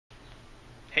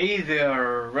Hey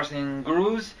there, wrestling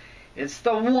gurus. It's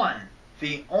the one,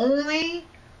 the only,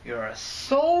 you're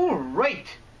so right.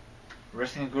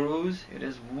 Wrestling gurus, it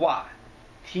is what?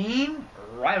 Team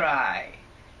Rai.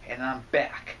 And I'm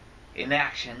back in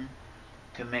action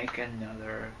to make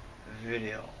another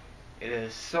video. It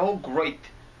is so great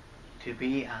to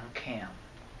be on cam.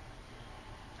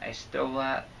 I stole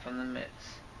that from the Miz.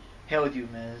 Hail with you,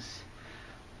 Miz.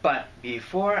 But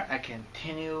before I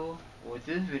continue with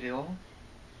this video,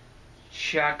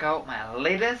 check out my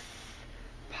latest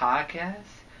podcast.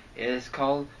 It is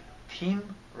called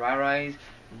Team Rai's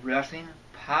Wrestling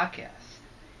Podcast,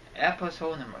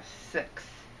 episode number 6.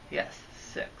 Yes,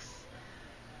 6.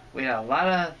 We have a lot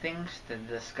of things to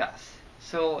discuss.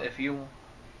 So if you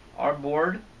are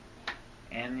bored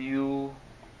and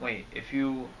if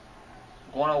you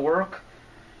going to work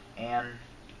and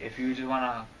if you just want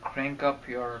to crank up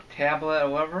your tablet or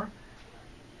whatever,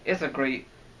 it's a great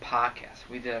podcast.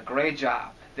 We did a great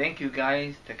job. Thank you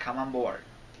guys to come on board.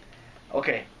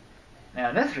 Okay, now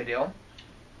in this video,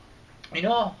 you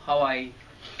know how I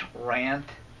rant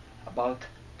about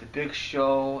the Big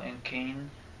Show and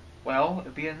Kane? Well,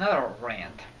 it'll be another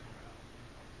rant.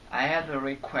 I had a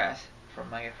request from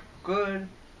my good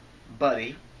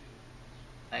buddy,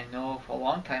 I know for a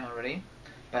long time already,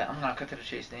 but I'm gonna cut to the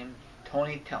chase, name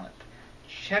Tony Talent.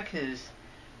 Check his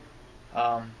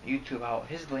YouTube out.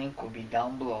 His link will be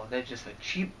down below. That's just a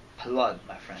cheap plug,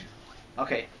 my friend.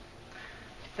 Okay,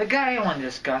 the guy I want to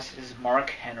discuss is Mark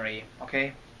Henry.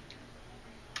 Okay,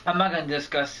 I'm not going to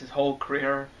discuss his whole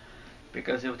career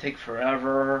because it would take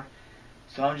forever,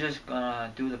 so I'm just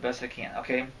gonna do the best I can.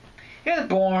 Okay, he was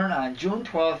born on June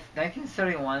 12th,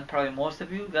 1971. Probably most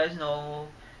of you guys know,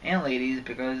 and ladies,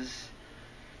 because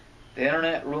the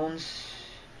internet ruins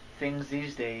things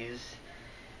these days.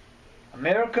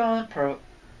 American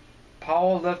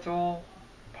powerlifter,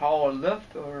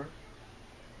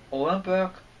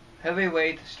 Olympic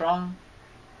heavyweight strong,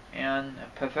 and a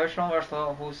professional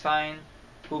wrestler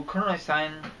who currently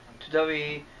signed to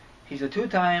WWE. He's a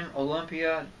two-time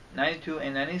Olympia, 92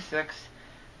 and 96.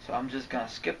 So I'm just gonna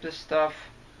skip this stuff.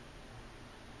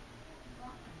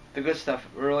 The good stuff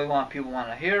really people want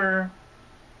to hear.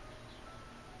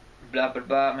 Blah blah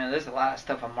blah. Man, there's a lot of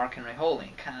stuff on Mark Henry.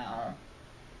 Holy cow!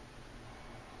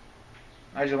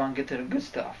 I just want to get to the good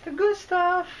stuff. The good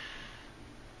stuff.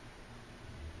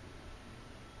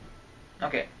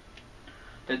 Okay.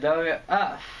 The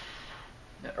WF.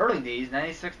 The early days,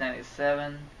 96,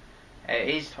 97, at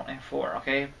age 24.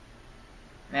 Okay.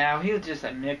 Now he was just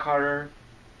a mid-carder.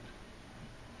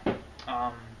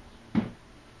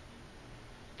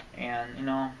 And you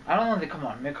know, I don't know if they come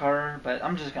on mid-carder, but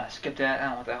I'm just gonna skip that. I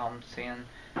don't know what the hell I'm saying.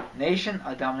 Nation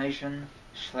of Domination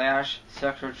 /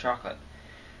 Sexual Chocolate.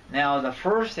 Now the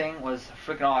first thing was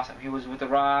freaking awesome. He was with The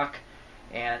Rock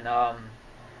and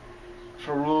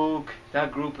Farouk.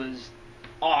 That group is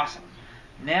awesome.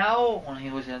 Now when he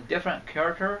was in a different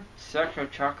character, Sexual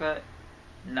Chocolate,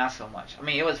 not so much. I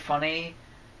mean, it was funny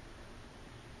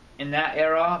in that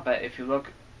era, but if you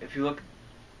look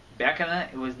back on it,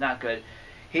 it was not good.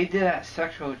 He did that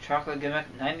Sexual Chocolate gimmick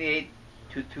 98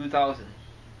 to 2000.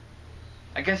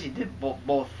 I guess he did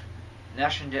both.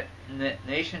 Nation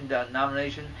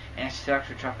Domination and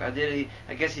Sexual Chocolate.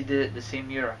 I guess he did it the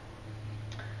same year.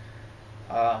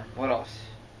 What else?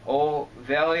 Oh,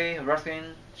 Valley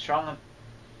Wrestling Strong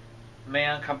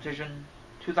Man Competition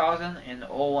 2000 and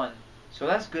 01. So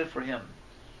that's good for him.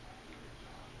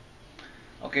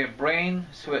 Okay, Brain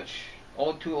Switch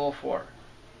 0204.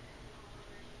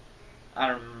 I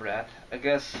don't remember that. I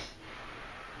guess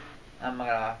I'm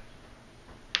gonna.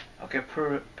 Okay,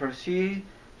 proceed.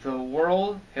 The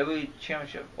World Heavyweight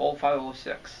Championship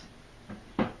 0506.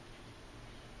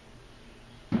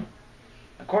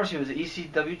 Of course, he was the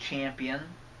ECW champion.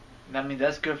 I mean,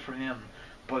 that's good for him,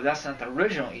 but that's not the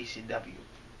original ECW.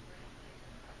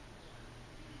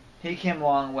 He came a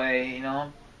long way, you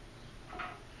know.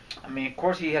 I mean, of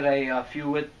course, he had a feud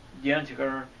with The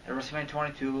Undertaker at WrestleMania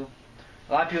 22.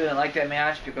 A lot of people didn't like that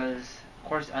match because, of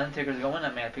course, The Undertaker's going to win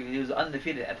that match because he was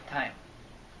undefeated at the time.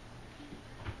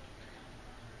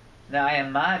 Now, I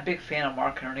am not a big fan of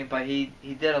Mark Henry, but he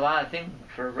did a lot of things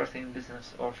for wrestling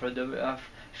business or for WF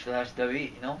 /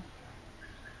 WWE, you know?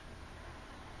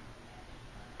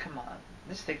 Come on.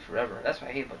 This takes forever. That's what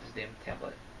I hate about this damn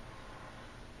tablet.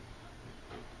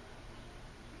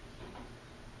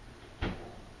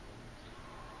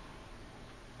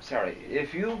 Sorry.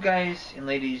 If you guys and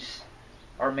ladies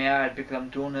are mad because I'm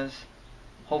doing this,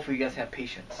 hopefully you guys have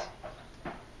patience.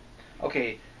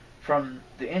 Okay, from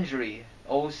the injury,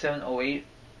 07, 08,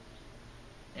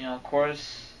 you know, of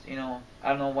course, you know, I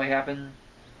don't know what happened.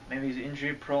 Maybe he's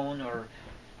injury prone or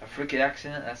a freaking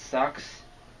accident. That sucks.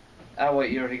 I don't know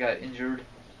what year he got injured.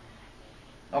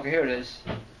 Okay, here it is.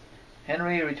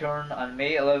 Henry returned on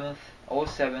May 11th,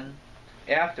 07,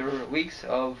 after weeks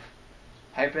of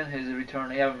hyping his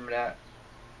return. Yeah, I remember that.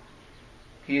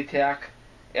 He attacked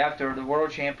after the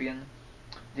world champion,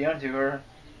 The Undertaker,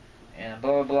 and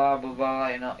blah blah blah blah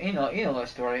blah. You know that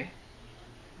story.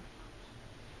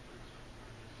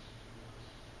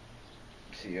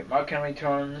 Let's see, Mark Henry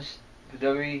returns to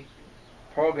WWE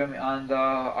program on the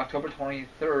October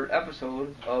 23rd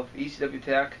episode of ECW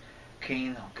Attack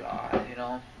Kane. Oh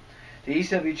God, the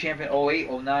ECW champion 08,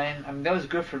 09. I mean, that was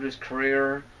good for his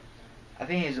career. I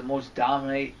think he's the most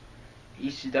dominant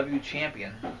ECW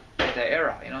champion at that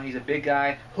era. He's a big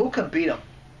guy. Who can beat him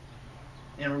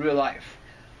in real life?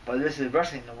 But this is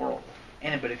wrestling in the world.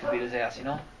 Anybody can beat his ass,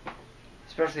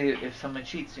 especially if someone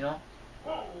cheats,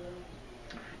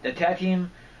 The tag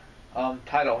team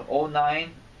title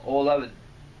 09, 011.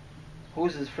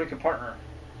 Who's his freaking partner?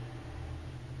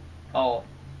 Oh,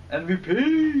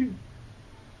 MVP.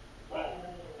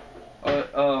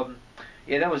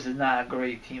 Yeah, that was not a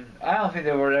great team. I don't think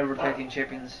they were ever tag team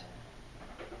champions.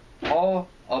 Hall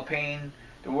of Pain,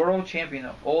 the world champion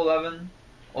of 011,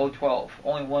 012.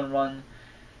 Only one run.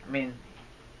 I mean,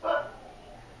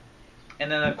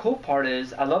 and then the cool part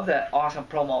is, I love that awesome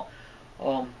promo.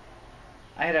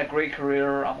 I had a great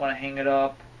career. I'm gonna hang it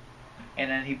up. And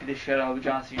then he beat the shit out of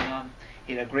John Cena.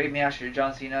 He had a great match with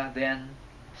John Cena. Then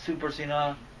Super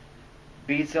Cena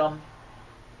beats him.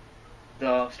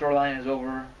 The storyline is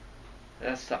over.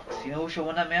 That sucks. You know who should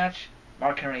win that match?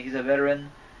 Mark Henry. He's a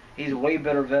veteran. He's a way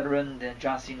better veteran than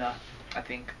John Cena, I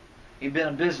think. He's been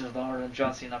in business longer than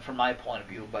John Cena from my point of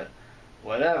view, but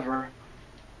whatever.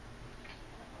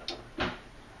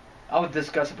 I'll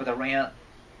discuss it with a rant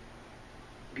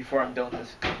before I'm done with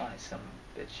this. Come on, some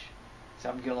bitch. So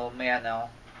I'm getting a little mad now.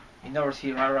 You never see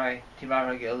Team Rai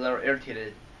get a little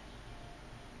irritated.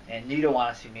 And you don't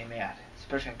want to see me mad,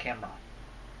 especially on camera.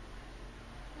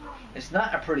 It's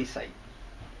not a pretty sight.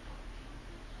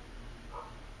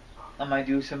 I might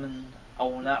do something I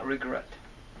will not regret.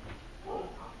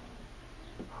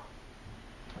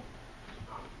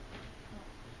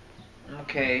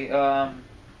 Okay, I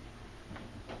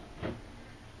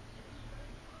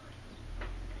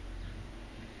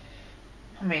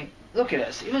mean, look at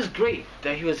this. It was great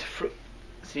that he was free.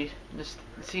 See,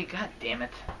 god damn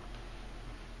it.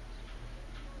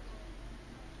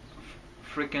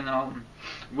 Freaking,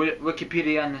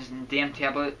 Wikipedia on this damn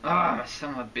tablet. Ah,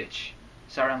 son of a bitch.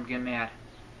 Sorry, I'm getting mad.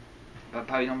 But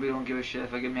probably nobody don't give a shit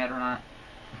if I get mad or not.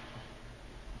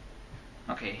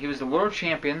 Okay, he was the world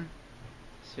champion.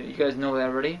 So you guys know that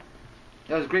already.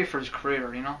 That was great for his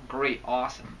career, Great,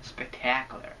 awesome,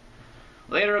 spectacular.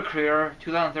 Later career,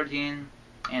 2013,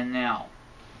 and now.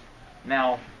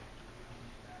 Now,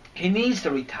 he needs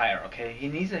to retire, okay? He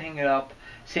needs to hang it up.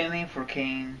 Same thing for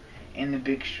Kane and the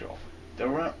Big Show.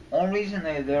 The only reason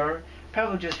they're there,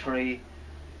 probably just for a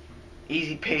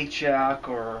easy paycheck,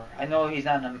 or I know he's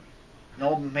not in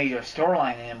no major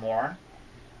storyline anymore.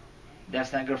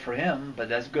 That's not good for him, but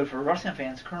that's good for wrestling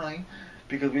fans currently,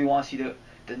 because we want to see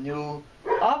the new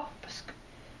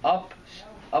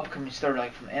upcoming star,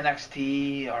 like from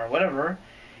NXT or whatever,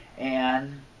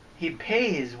 and he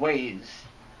pay his ways.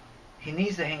 He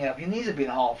needs to hang it up. He needs to be in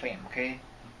the Hall of Fame, okay?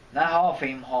 Not Hall of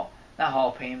Fame, not Hall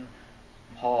of Fame,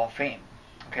 Hall of Fame,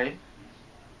 okay?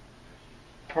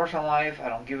 Personal life, I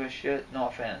don't give a shit, no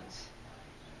offense.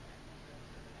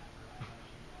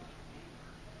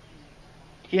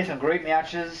 He had some great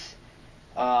matches.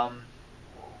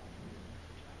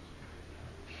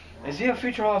 Is he a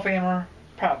future Hall of Famer?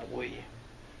 Probably.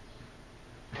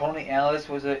 Tony Ellis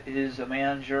was his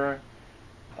manager.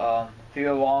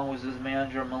 Theo Long was his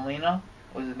manager. Molina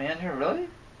was his manager. Really?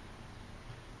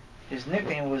 His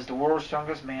nickname was the World's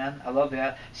Strongest Man. I love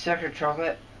that. Secret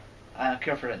Chocolate. I don't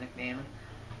care for that nickname.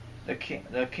 The King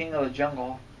of the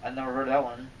Jungle. I never heard that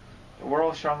one. The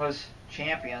World's Strongest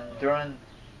Champion during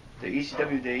the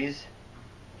ECW days.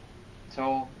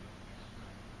 So,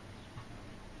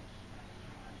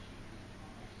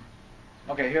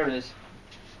 okay, here it is.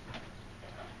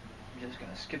 I'm just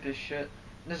gonna skip this shit.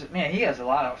 Man, he has a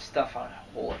lot of stuff on it.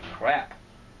 Holy crap!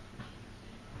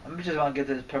 I just want to get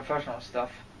this professional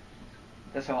stuff.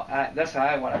 That's what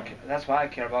I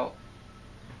care about.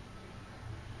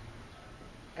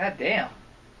 God damn.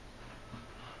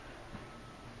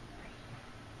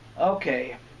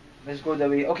 Okay, let's go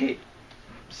WWE. Okay,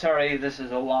 sorry, this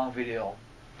is a long video.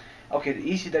 Okay, the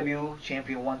ECW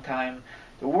champion one time,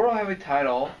 the World Heavyweight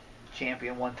Title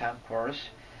champion one time, of course.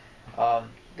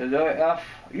 The WF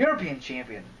European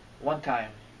champion one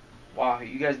time. Wow,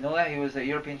 you guys know that? He was a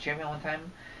European champion one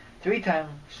time. 3-time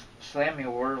Slammy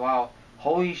Award. Wow.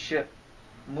 Holy shit.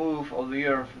 Move of the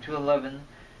year from 2011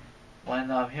 when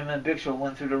him and Big Show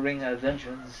went through the ring at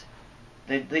Vengeance.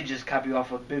 They just copied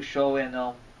off of Big Show and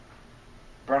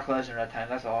Brock Lesnar that time.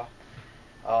 That's all.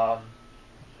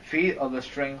 Feat of the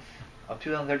Strength of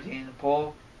 2013.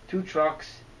 Pull 2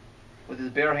 trucks with his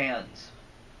bare hands.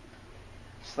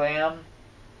 Slam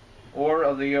Award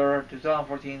of the Year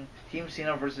 2014. Team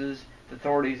Cena versus the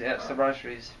Authorities at Survivor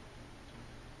Series.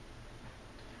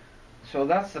 So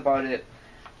that's about it.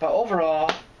 But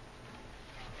overall,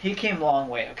 he came a long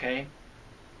way, okay?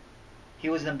 He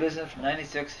was in business from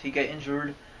 96. He got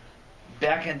injured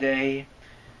back in the day.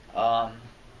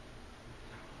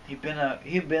 He'd been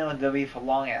with WWE for a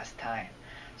long ass time.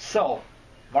 So,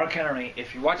 Mark Henry,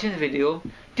 if you're watching the video,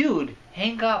 dude,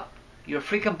 hang up your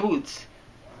freaking boots.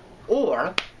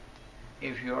 Or,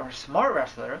 if you're a smart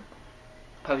wrestler,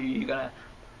 probably a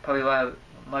lot of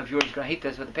my viewers are gonna hate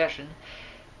this with a passion.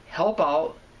 Help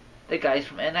out the guys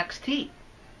from NXT,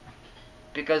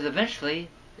 because eventually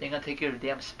they're gonna take your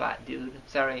damn spot, dude.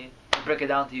 Sorry to break it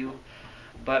down to you,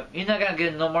 but you're not gonna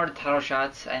get no more title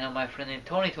shots. I know my friend named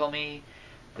Tony told me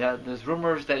that there's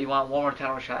rumors that you want one more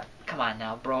title shot. Come on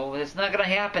now, bro. It's not gonna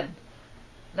happen.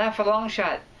 Not for a long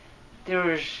shot.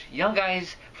 There's young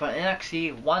guys from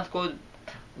NXT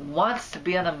wants to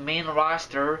be on the main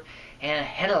roster and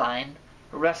headline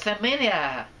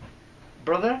WrestleMania,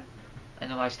 brother. I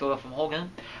know I stole it from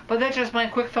Hogan, but that's just my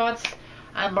quick thoughts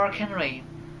on Mark Henry.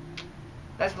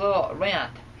 That's a little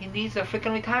rant. He needs to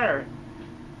freaking retire.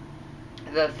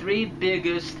 The 3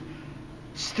 biggest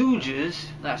stooges,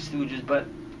 not stooges, but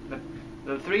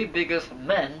the 3 biggest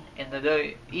men in the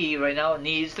WWE right now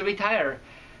needs to retire.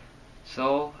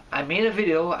 So I made a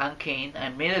video on Kane. I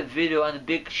made a video on the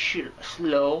Big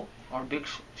Show,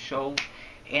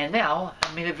 and now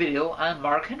I made a video on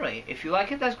Mark Henry. If you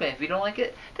like it, that's great. If you don't like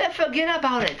it, then forget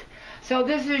about it. So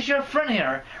this is your friend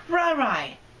here,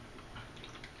 Rai.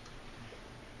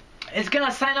 It's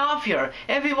gonna sign off here.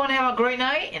 Everyone have a great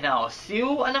night, and I'll see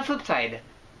you on the flip side.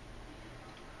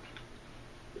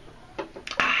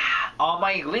 All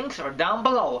my links are down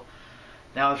below.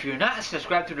 Now, if you're not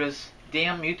subscribed to this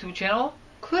damn YouTube channel,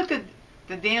 click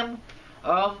the damn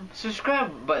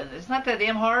subscribe button. It's not that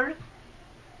damn hard.